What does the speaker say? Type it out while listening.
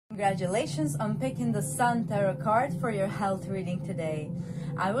Congratulations on picking the Sun Tarot card for your health reading today.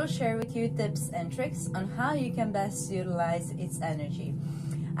 I will share with you tips and tricks on how you can best utilize its energy.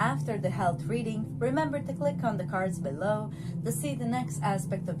 After the health reading, remember to click on the cards below to see the next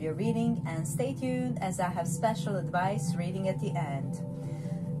aspect of your reading, and stay tuned as I have special advice reading at the end.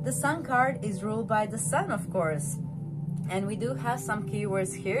 The Sun card is ruled by the Sun, of course. And we do have some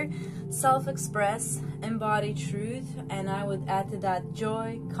keywords here: self-express, embody truth, and I would add to that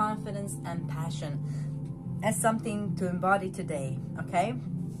joy, confidence, and passion as something to embody today, okay?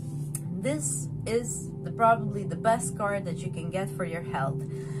 This is probably the best card that you can get for your health,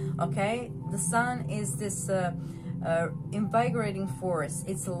 okay? The Sun is this invigorating force.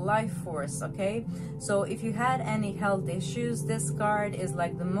 It's a life force, okay? So if you had any health issues, this card is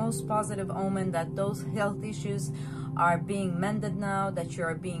like the most positive omen that those health issues are being mended now, that you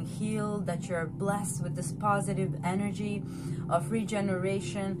are being healed, that you're blessed with this positive energy of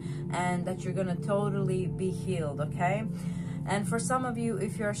regeneration, and that you're gonna totally be healed, okay? And for some of you,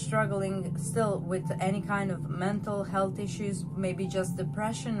 if you're struggling still with any kind of mental health issues, maybe just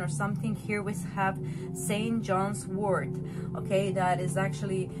depression or something, here we have St. John's wort, okay? That is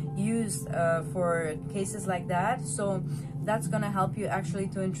actually used for cases like that. So that's gonna help you actually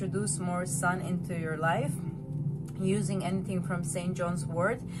to introduce more sun into your life. Using anything from St. John's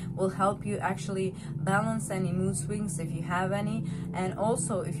wort will help you actually balance any mood swings if you have any. And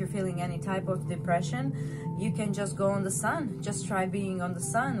also, if you're feeling any type of depression, you can just go on the sun. Just try being on the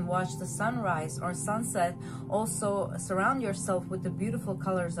sun, watch the sunrise or sunset. Also surround yourself with the beautiful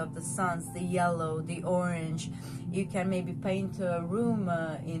colors of the suns, the yellow, the orange. You can maybe paint a room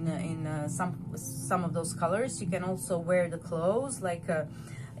in some of those colors. You can also wear the clothes like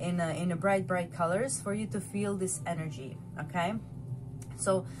in a bright colors for you to feel this energy, okay?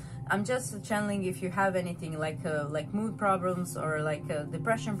 So I'm just channeling if you have anything like mood problems or like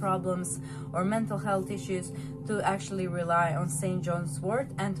depression problems or mental health issues, to actually rely on St. John's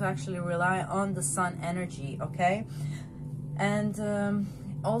wort and to actually rely on the sun energy, okay? And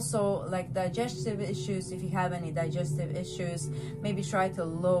also, like digestive issues, if you have any digestive issues, maybe try to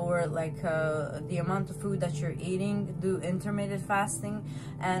lower the amount of food that you're eating, do intermittent fasting,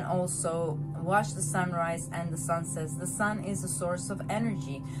 and also watch the sunrise and the sunsets. The sun is a source of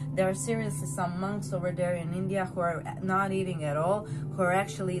energy. There are seriously some monks over there in India who are not eating at all, who are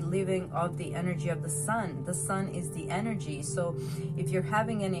actually living off the energy of the sun. The sun is the energy. So if you're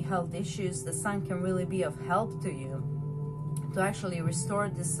having any health issues, the sun can really be of help to you, to actually restore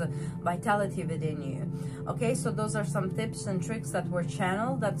this vitality within you. Okay, so those are some tips and tricks that were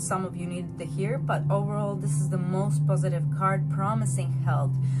channeled that some of you needed to hear, but overall this is the most positive card, promising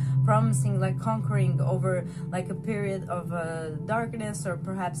health, promising like conquering over like a period of darkness or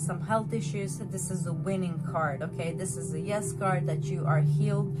perhaps some health issues. This is a winning card, okay? This is a yes card that you are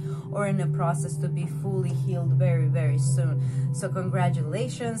healed or in a process to be fully healed very soon. So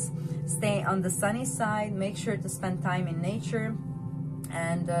congratulations. Stay on the sunny side, make sure to spend time in nature,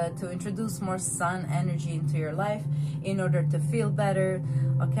 and to introduce more sun energy into your life in order to feel better,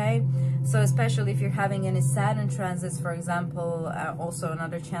 okay? So especially if you're having any Saturn transits, for example, also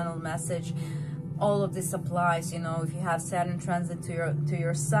another channel message, all of this applies, you know. If you have Saturn transit to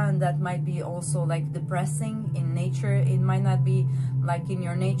your sun, that might be also like depressing in nature. It might not be like in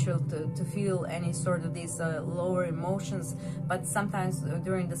your nature to feel any sort of these lower emotions, but sometimes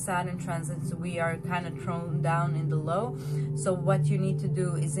during the Saturn transits we are kind of thrown down in the low. So what you need to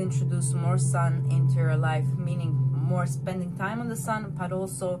do is introduce more sun into your life, meaning more spending time on the sun, but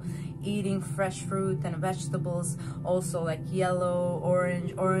also eating fresh fruit and vegetables, also like yellow,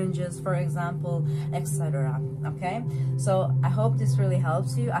 oranges, for example, etc. Okay, so I hope this really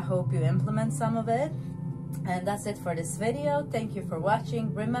helps you. I hope you implement some of it. And that's it for this video. Thank you for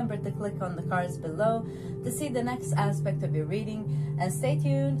watching. Remember to click on the cards below to see the next aspect of your reading, and stay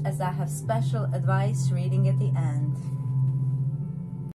tuned as I have special advice reading at the end.